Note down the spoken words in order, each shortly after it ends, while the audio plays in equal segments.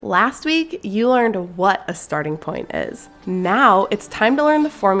Last week, you learned what a starting point is. Now it's time to learn the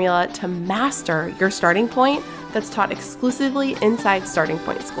formula to master your starting point that's taught exclusively inside Starting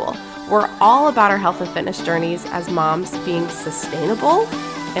Point School. We're all about our health and fitness journeys as moms being sustainable,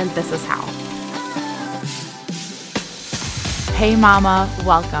 and this is how. Hey mama,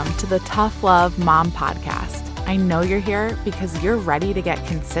 welcome to the Tough Love Mom Podcast. I know you're here because you're ready to get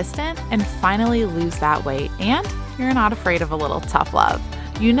consistent and finally lose that weight, and you're not afraid of a little tough love.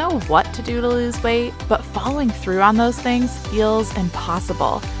 You know what to do to lose weight, but following through on those things feels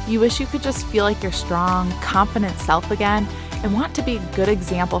impossible. You wish you could just feel like your strong, confident self again and want to be a good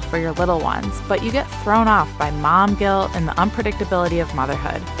example for your little ones, but you get thrown off by mom guilt and the unpredictability of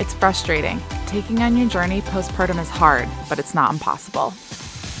motherhood. It's frustrating. Taking on your journey postpartum is hard, but it's not impossible.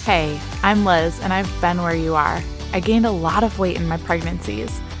 Hey, I'm Liz, and I've been where you are. I gained a lot of weight in my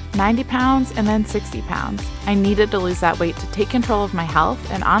pregnancies. 90 pounds and then 60 pounds. I needed to lose that weight to take control of my health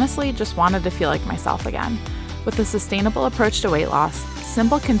and honestly just wanted to feel like myself again. With a sustainable approach to weight loss,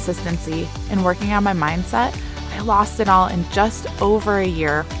 simple consistency, and working on my mindset, I lost it all in just over a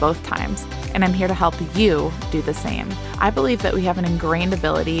year both times, and I'm here to help you do the same. I believe that we have an ingrained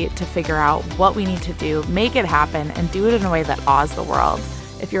ability to figure out what we need to do, make it happen, and do it in a way that awes the world.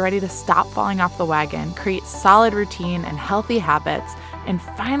 If you're ready to stop falling off the wagon, create solid routine and healthy habits, and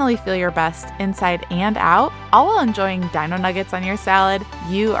finally feel your best inside and out, all while enjoying dino nuggets on your salad,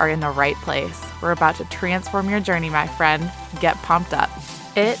 you are in the right place. We're about to transform your journey, my friend. Get pumped up.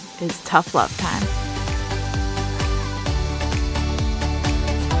 It is tough love time.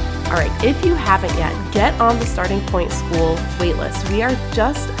 All right, if you haven't yet, get on the Starting Point School waitlist. We are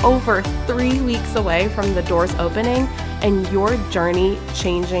just over 3 weeks away from the doors opening and your journey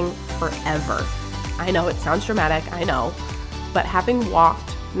changing forever. I know it sounds dramatic, I know. But having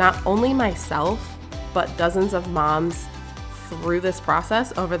walked not only myself, but dozens of moms through this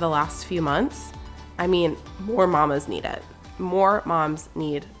process over the last few months, I mean, more mamas need it. More moms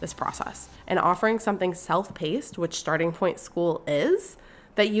need this process. And offering something self-paced, which Starting Point School is,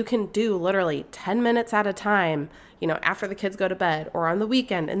 that you can do literally 10 minutes at a time, after the kids go to bed or on the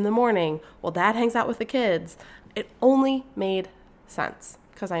weekend in the morning while dad hangs out with the kids, it only made sense.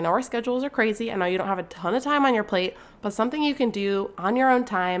 Because I know our schedules are crazy. I know you don't have a ton of time on your plate, but something you can do on your own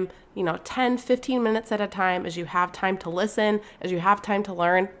time, 10, 15 minutes at a time as you have time to listen, as you have time to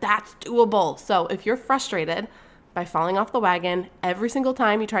learn, that's doable. So if you're frustrated by falling off the wagon every single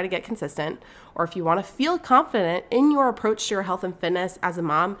time you try to get consistent, or if you want to feel confident in your approach to your health and fitness as a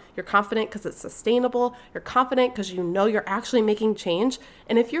mom, you're confident because it's sustainable, you're confident because you know you're actually making change,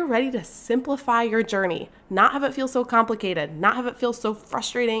 and if you're ready to simplify your journey, not have it feel so complicated, not have it feel so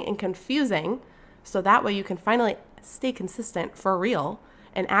frustrating and confusing, so that way you can finally stay consistent for real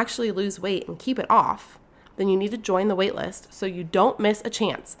and actually lose weight and keep it off, then you need to join the waitlist so you don't miss a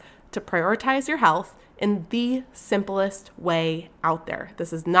chance to prioritize your health in the simplest way out there.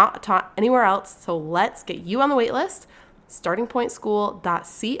 This is not taught anywhere else, so let's get you on the wait list,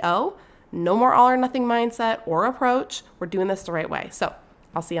 startingpointschool.co. No more all or nothing mindset or approach. We're doing this the right way. So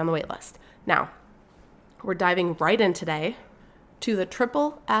I'll see you on the wait list. Now, we're diving right in today to the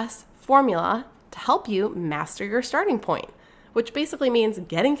Triple S formula to help you master your starting point, which basically means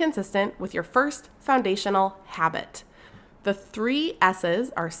getting consistent with your first foundational habit. The 3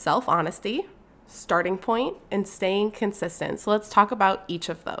 S's are self-honesty, starting point, and staying consistent. So let's talk about each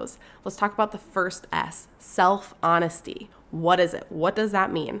of those. Let's talk about the first S, self-honesty. What is it? What does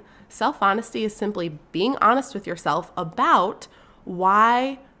that mean? Self-honesty is simply being honest with yourself about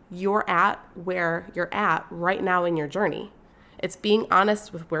why you're at where you're at right now in your journey. It's being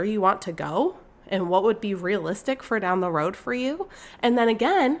honest with where you want to go and what would be realistic for down the road for you. And then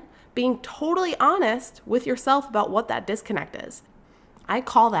again, being totally honest with yourself about what that disconnect is. I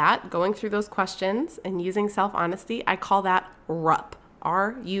call that, going through those questions and using self-honesty, I call that RUP,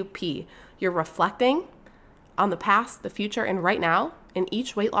 R-U-P. You're reflecting on the past, the future, and right now in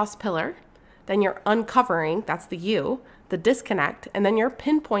each weight loss pillar. Then you're uncovering, that's the U, the disconnect, and then you're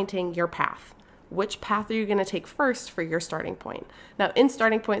pinpointing your path. Which path are you going to take first for your starting point? Now, in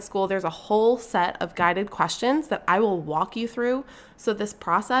Starting Point School, there's a whole set of guided questions that I will walk you through. So this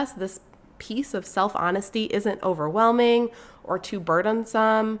process, this piece of self-honesty isn't overwhelming or too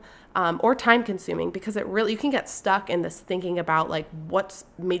burdensome or time consuming, because you can get stuck in this thinking about like what's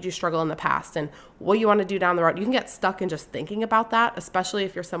made you struggle in the past and what you want to do down the road. You can get stuck in just thinking about that, especially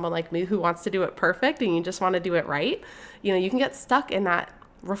if you're someone like me who wants to do it perfect and you just want to do it right. You can get stuck in that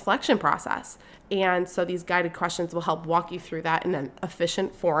reflection process. And so these guided questions will help walk you through that in an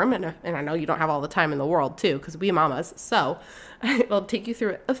efficient form. And I know you don't have all the time in the world too, because we mamas. So it will take you through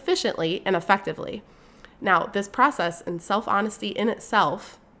it efficiently and effectively. Now, this process and self-honesty in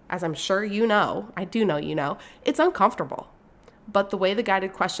itself, as I'm sure you know, I do know you know, it's uncomfortable. But the way the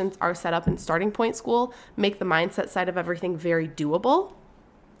guided questions are set up in Starting Point School make the mindset side of everything very doable.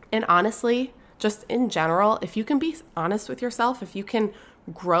 And honestly, just in general, if you can be honest with yourself, if you can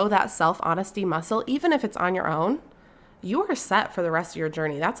grow that self-honesty muscle, even if it's on your own, you are set for the rest of your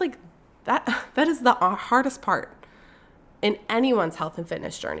journey. That is the hardest part in anyone's health and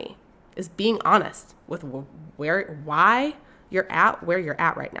fitness journey, is being honest with why you're at where you're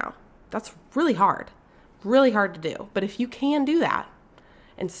at right now. That's really hard to do. But if you can do that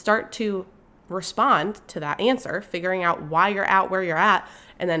and start to respond to that answer, figuring out why you're at where you're at,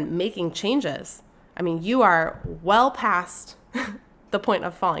 and then making changes, I mean, you are well past the point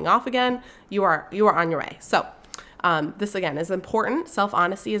of falling off again. You are on your way. So this again is important.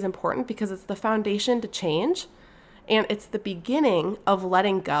 Self-honesty is important because it's the foundation to change. And it's the beginning of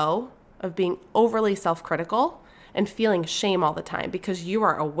letting go of being overly self-critical and feeling shame all the time, because you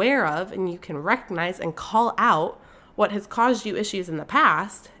are aware of and you can recognize and call out what has caused you issues in the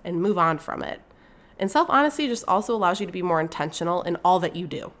past and move on from it. And self-honesty just also allows you to be more intentional in all that you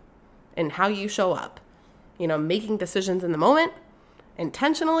do and how you show up, making decisions in the moment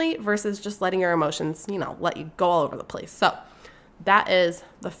intentionally versus just letting your emotions, let you go all over the place. So that is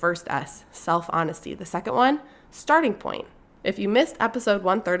the first S, self-honesty. The second one, starting point. If you missed episode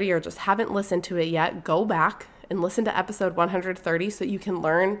 130 or just haven't listened to it yet, go back and listen to episode 130 so you can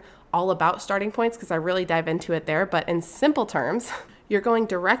learn all about starting points, because I really dive into it there. But in simple terms, you're going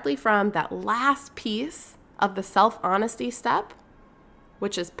directly from that last piece of the self-honesty step,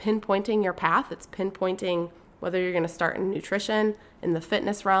 which is pinpointing your path. It's pinpointing whether you're going to start in nutrition, in the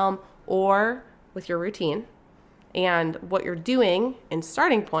fitness realm, or with your routine. And what you're doing in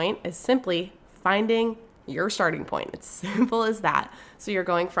starting point is simply finding your starting point. It's simple as that. So you're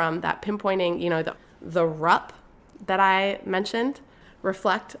going from that pinpointing, the RUP that I mentioned,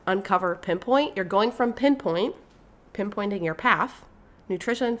 reflect, uncover, pinpoint. You're going from pinpointing your path,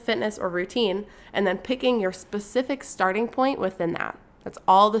 nutrition, fitness, or routine, and then picking your specific starting point within that. That's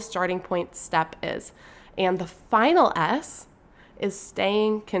all the starting point step is. And the final S is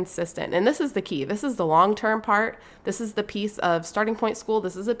staying consistent. And this is the key. This is the long-term part. This is the piece of Starting Point School.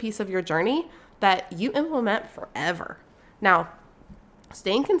 This is a piece of your journey that you implement forever. Now,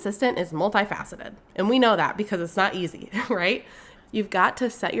 staying consistent is multifaceted. And we know that because it's not easy, right? You've got to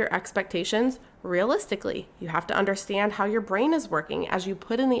set your expectations realistically. You have to understand how your brain is working as you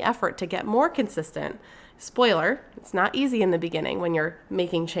put in the effort to get more consistent. Spoiler, it's not easy in the beginning when you're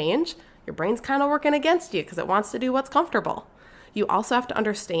making change. Your brain's kind of working against you because it wants to do what's comfortable. You also have to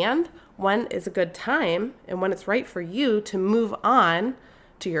understand when is a good time and when it's right for you to move on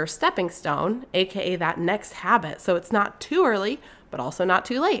to your stepping stone, aka that next habit. So it's not too early, but also not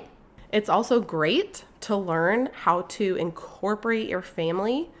too late. It's also great to learn how to incorporate your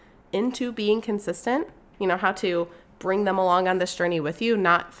family into being consistent, how to bring them along on this journey with you,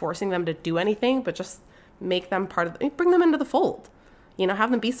 not forcing them to do anything, but just make them bring them into the fold,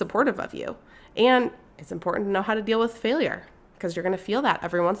 have them be supportive of you. And it's important to know how to deal with failure, because you're going to feel that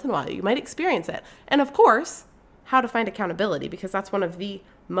every once in a while. You might experience it. And of course, how to find accountability, because that's one of the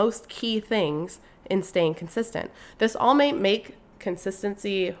most key things in staying consistent. This all may make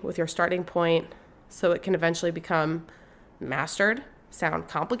consistency with your starting point so it can eventually become mastered sound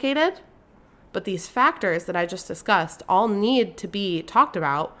complicated, but these factors that I just discussed all need to be talked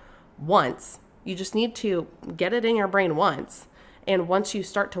about once. You just need to get it in your brain once. And once you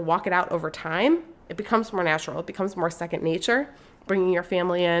start to walk it out over time, it becomes more natural. It becomes more second nature, bringing your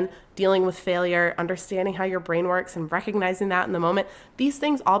family in, dealing with failure, understanding how your brain works and recognizing that in the moment. These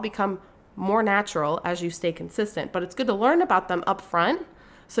things all become more natural as you stay consistent, but it's good to learn about them up front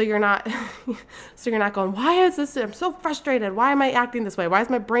so you're not going, why is this? I'm so frustrated. Why am I acting this way? Why is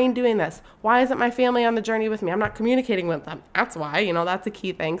my brain doing this? Why isn't my family on the journey with me? I'm not communicating with them. That's why, that's a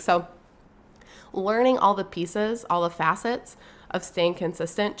key thing. So learning all the pieces, all the facets of staying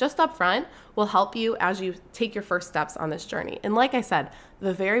consistent just up front will help you as you take your first steps on this journey. And like I said,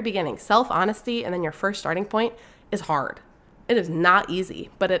 the very beginning, self-honesty and then your first starting point is hard. It is not easy,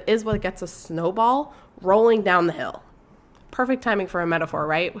 but it is what gets a snowball rolling down the hill. Perfect timing for a metaphor,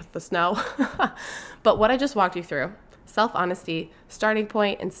 right? With the snow. But what I just walked you through, self-honesty, starting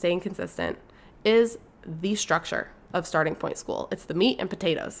point, and staying consistent, is the structure of Starting Point School. It's the meat and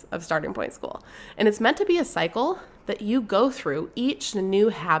potatoes of Starting Point School. And it's meant to be a cycle that you go through each new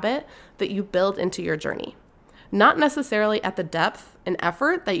habit that you build into your journey. Not necessarily at the depth and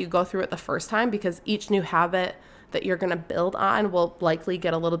effort that you go through it the first time, because each new habit that you're going to build on will likely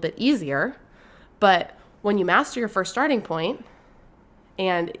get a little bit easier. But when you master your first starting point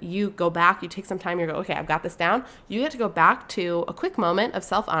and you go back, you take some time, you go, okay, I've got this down. You get to go back to a quick moment of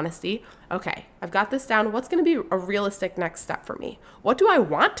self-honesty. Okay, I've got this down. What's going to be a realistic next step for me? What do I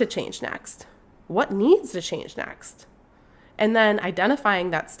want to change next? What needs to change next? And then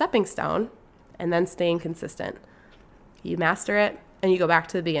identifying that stepping stone and then staying consistent. You master it and you go back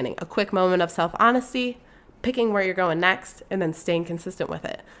to the beginning. A quick moment of self-honesty, picking where you're going next, and then staying consistent with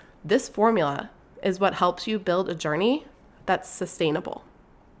it. This formula is what helps you build a journey that's sustainable.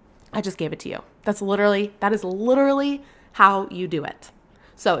 I just gave it to you. That is literally how you do it.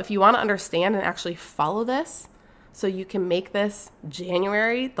 So if you want to understand and actually follow this, so you can make this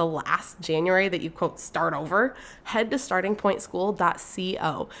January, the last January that you quote start over, head to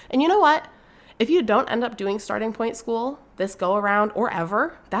startingpointschool.co. And you know what? If you don't end up doing Starting Point School this go around or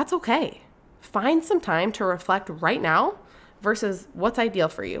ever, that's okay. Find some time to reflect right now versus what's ideal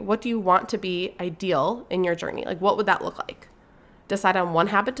for you. What do you want to be ideal in your journey? Like, what would that look like? Decide on one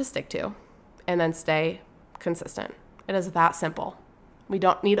habit to stick to and then stay consistent. It is that simple. We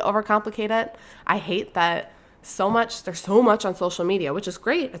don't need to overcomplicate it. I hate that there's so much on social media, which is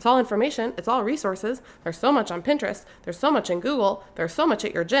great. It's all information. It's all resources. There's so much on Pinterest. There's so much in Google. There's so much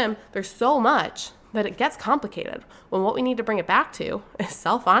at your gym. There's so much that it gets complicated when what we need to bring it back to is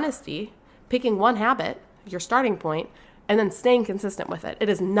self-honesty, picking one habit, your starting point, and then staying consistent with it. It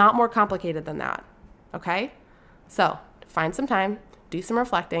is not more complicated than that, okay? So find some time, do some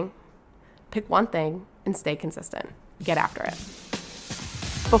reflecting, pick one thing, and stay consistent. Get after it.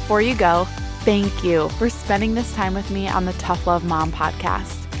 Before you go, thank you for spending this time with me on the Tough Love Mom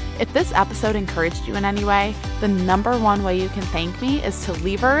podcast. If this episode encouraged you in any way, the number one way you can thank me is to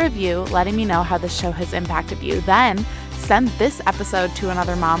leave a review letting me know how the show has impacted you. Then send this episode to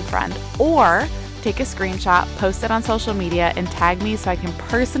another mom friend, or take a screenshot, post it on social media, and tag me so I can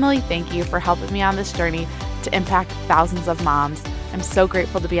personally thank you for helping me on this journey to impact thousands of moms. I'm so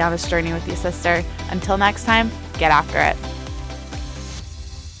grateful to be on this journey with you, sister. Until next time, get after it.